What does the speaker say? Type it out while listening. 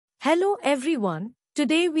Hello everyone,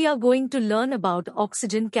 today we are going to learn about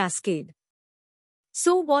oxygen cascade.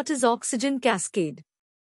 So what is oxygen cascade?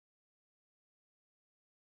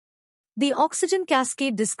 The oxygen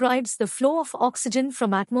cascade describes the flow of oxygen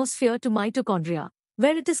from atmosphere to mitochondria,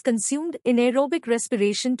 where it is consumed in aerobic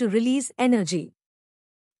respiration to release energy.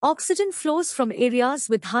 Oxygen flows from areas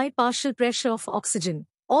with high partial pressure of oxygen,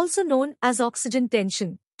 also known as oxygen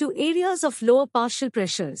tension, to areas of lower partial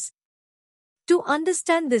pressures. To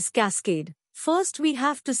understand this cascade, first we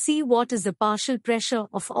have to see what is the partial pressure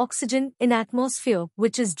of oxygen in atmosphere,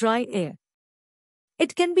 which is dry air.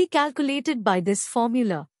 It can be calculated by this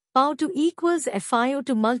formula, Pow2 equals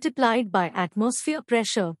FiO2 multiplied by atmosphere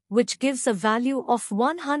pressure, which gives a value of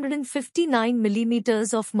 159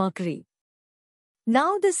 millimeters of mercury.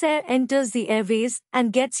 Now this air enters the airways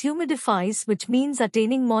and gets humidifies, which means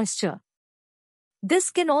attaining moisture.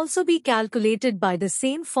 This can also be calculated by the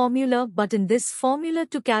same formula, but in this formula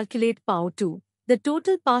to calculate Pow2, the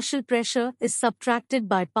total partial pressure is subtracted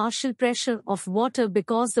by partial pressure of water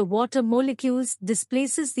because the water molecules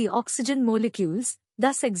displaces the oxygen molecules,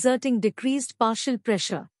 thus exerting decreased partial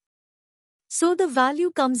pressure. So the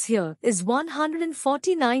value comes here is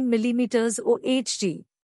 149 millimeters OHG.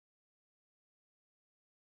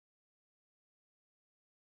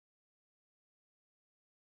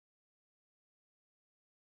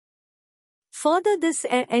 Further, this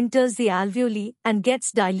air enters the alveoli and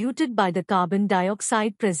gets diluted by the carbon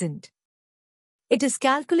dioxide present. It is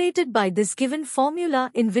calculated by this given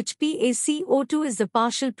formula, in which PaCO2 is the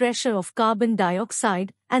partial pressure of carbon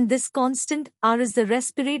dioxide and this constant R is the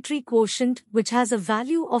respiratory quotient, which has a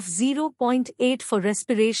value of 0.8 for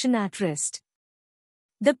respiration at rest.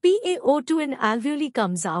 The PaO2 in alveoli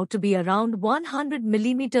comes out to be around 100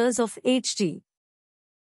 millimeters of Hg.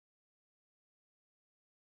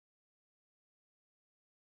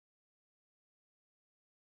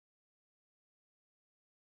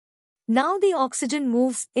 Now the oxygen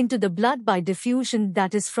moves into the blood by diffusion,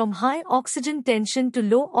 that is from high oxygen tension to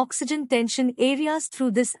low oxygen tension areas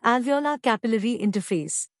through this alveolar capillary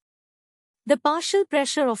interface. The partial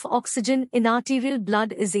pressure of oxygen in arterial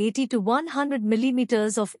blood is 80 to 100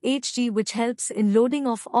 millimeters of Hg, which helps in loading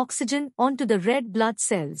of oxygen onto the red blood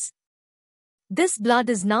cells. This blood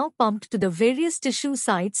is now pumped to the various tissue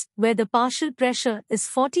sites where the partial pressure is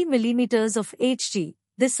 40 millimeters of Hg.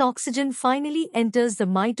 This oxygen finally enters the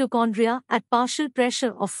mitochondria at partial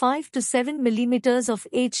pressure of 5 to 7 millimeters of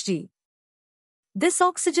Hg. This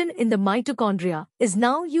oxygen in the mitochondria is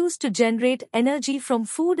now used to generate energy from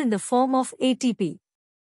food in the form of ATP.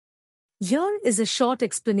 Here is a short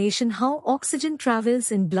explanation how oxygen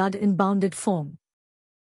travels in blood in bounded form.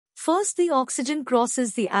 First, the oxygen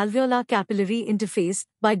crosses the alveolar capillary interface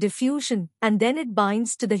by diffusion and then it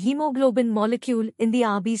binds to the hemoglobin molecule in the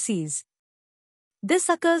RBCs. This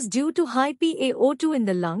occurs due to high PaO2 in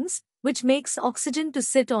the lungs, which makes oxygen to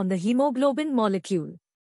sit on the hemoglobin molecule.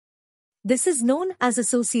 This is known as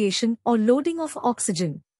association or loading of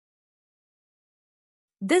oxygen.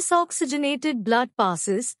 This oxygenated blood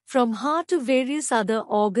passes from heart to various other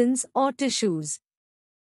organs or tissues.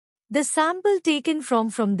 The sample taken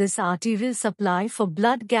from this arterial supply for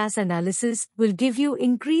blood gas analysis will give you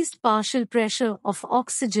increased partial pressure of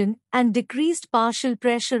oxygen and decreased partial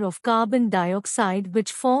pressure of carbon dioxide,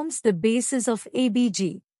 which forms the basis of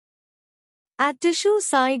ABG. At tissue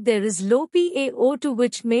side there is low PaO2,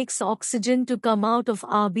 which makes oxygen to come out of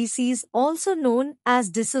RBCs, also known as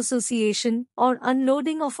dissociation or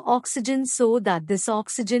unloading of oxygen, so that this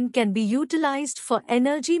oxygen can be utilized for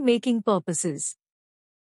energy making purposes.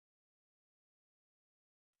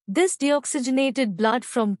 This deoxygenated blood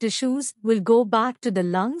from tissues will go back to the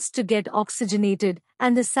lungs to get oxygenated,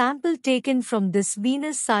 and the sample taken from this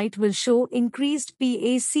venous site will show increased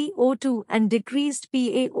PaCO2 and decreased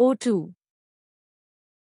PaO2.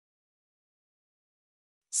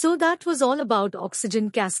 So that was all about oxygen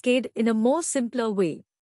cascade in a more simpler way.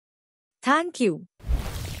 Thank you.